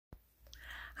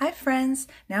Hi friends,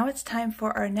 now it's time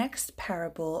for our next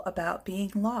parable about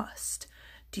being lost.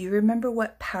 Do you remember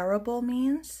what parable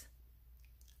means?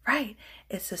 Right,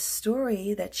 it's a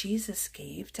story that Jesus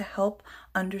gave to help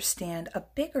understand a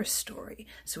bigger story.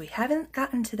 So we haven't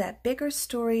gotten to that bigger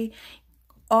story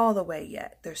all the way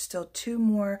yet. There's still two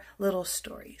more little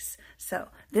stories. So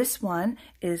this one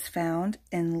is found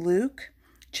in Luke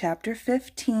chapter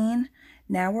 15.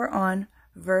 Now we're on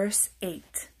verse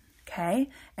 8. Okay,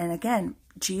 and again,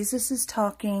 Jesus is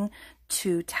talking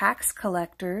to tax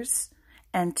collectors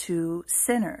and to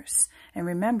sinners. And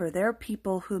remember, there are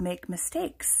people who make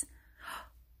mistakes.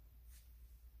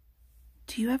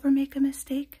 Do you ever make a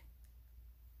mistake?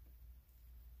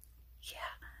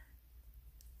 Yeah.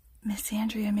 Miss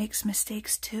Andrea makes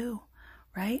mistakes too,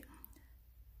 right?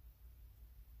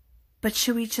 But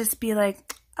should we just be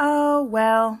like, oh,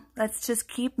 well, let's just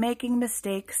keep making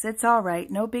mistakes. It's all right.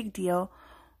 No big deal.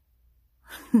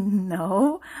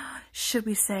 No. Should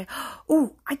we say,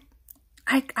 oh, I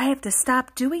have to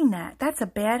stop doing that. That's a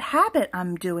bad habit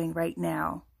I'm doing right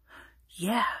now.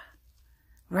 Yeah,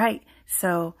 right.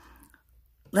 So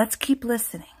let's keep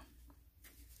listening.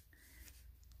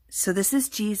 So this is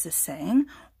Jesus saying,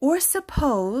 or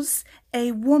suppose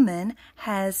a woman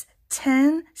has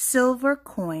 10 silver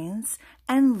coins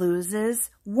and loses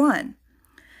one.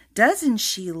 Doesn't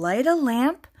she light a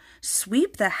lamp,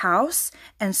 sweep the house,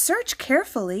 and search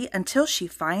carefully until she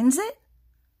finds it?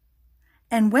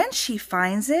 And when she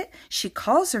finds it, she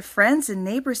calls her friends and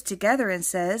neighbors together and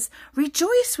says,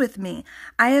 "Rejoice with me,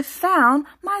 I have found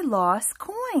my lost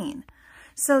coin."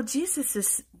 So Jesus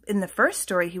is, in the first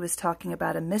story, he was talking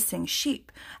about a missing sheep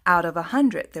out of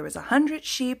 100. There was 100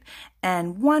 sheep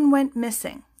and one went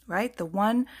missing, right? The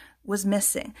one was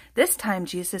missing. This time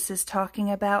Jesus is talking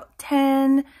about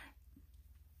 10.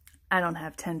 I don't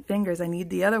have 10 fingers. I need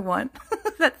the other one.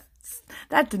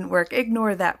 That didn't work.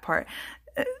 Ignore that part.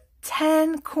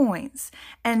 10 coins.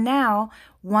 And now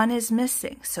one is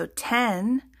missing. So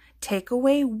 10, take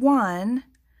away 1,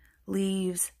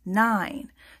 leaves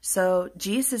 9. So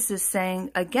Jesus is saying,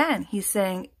 again, he's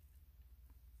saying,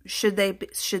 should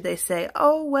they say,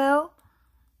 oh, well,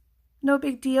 no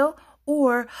big deal?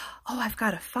 Or, oh, I've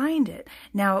got to find it.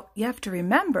 Now, you have to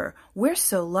remember, we're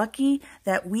so lucky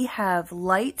that we have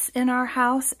lights in our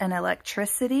house and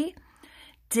electricity.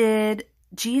 Did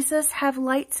Jesus have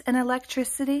lights and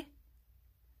electricity?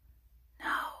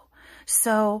 No.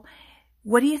 So,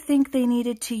 what do you think they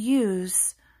needed to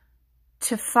use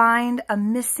to find a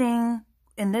missing,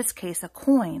 in this case, a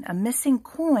coin, a missing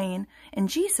coin in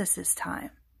Jesus's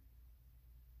time?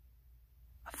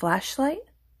 A flashlight?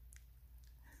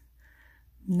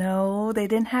 No, they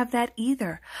didn't have that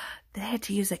either. They had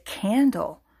to use a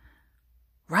candle.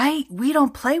 Right? We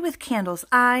don't play with candles.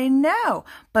 I know.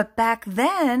 But back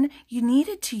then, you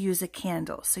needed to use a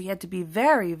candle. So you had to be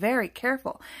very, very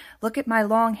careful. Look at my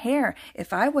long hair.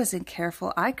 If I wasn't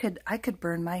careful, I could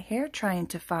burn my hair trying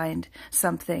to find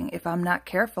something if I'm not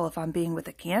careful, if I'm being with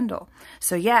a candle.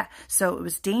 So yeah, so it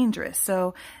was dangerous.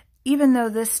 So even though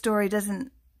this story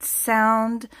doesn't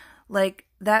sound like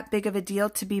that big of a deal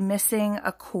to be missing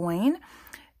a coin,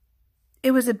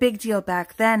 it was a big deal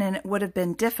back then, and it would have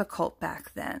been difficult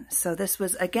back then. So this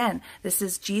was, again, this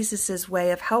is Jesus's way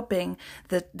of helping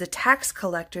the tax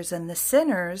collectors and the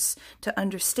sinners to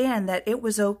understand that it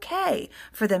was okay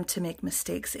for them to make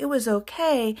mistakes. It was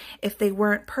okay if they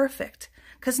weren't perfect,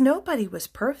 because nobody was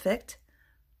perfect.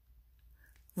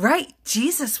 Right,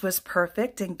 Jesus was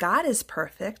perfect and God is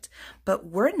perfect, but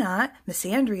we're not. Miss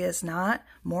Andrea's not.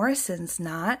 Morrison's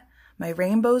not. My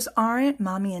rainbows aren't.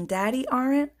 Mommy and Daddy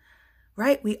aren't.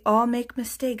 Right, we all make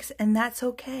mistakes and that's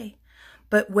okay.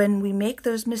 But when we make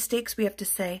those mistakes, we have to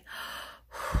say,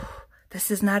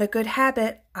 this is not a good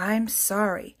habit. I'm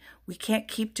sorry. We can't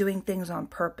keep doing things on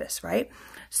purpose, right?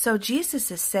 So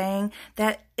Jesus is saying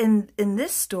that in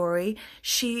this story,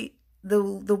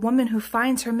 the woman who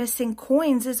finds her missing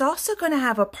coins is also going to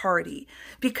have a party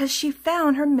because she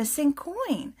found her missing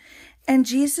coin. And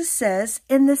Jesus says,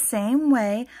 in the same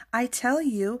way, I tell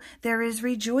you, there is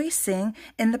rejoicing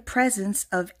in the presence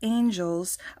of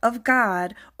angels of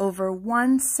God over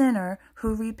one sinner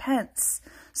who repents.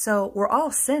 So we're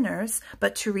all sinners,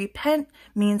 but to repent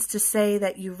means to say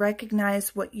that you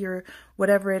recognize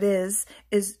whatever it is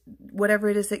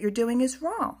that you're doing is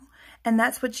wrong. And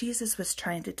that's what Jesus was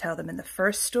trying to tell them in the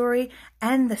first story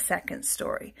and the second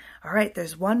story. All right,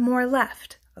 there's one more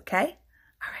left, okay?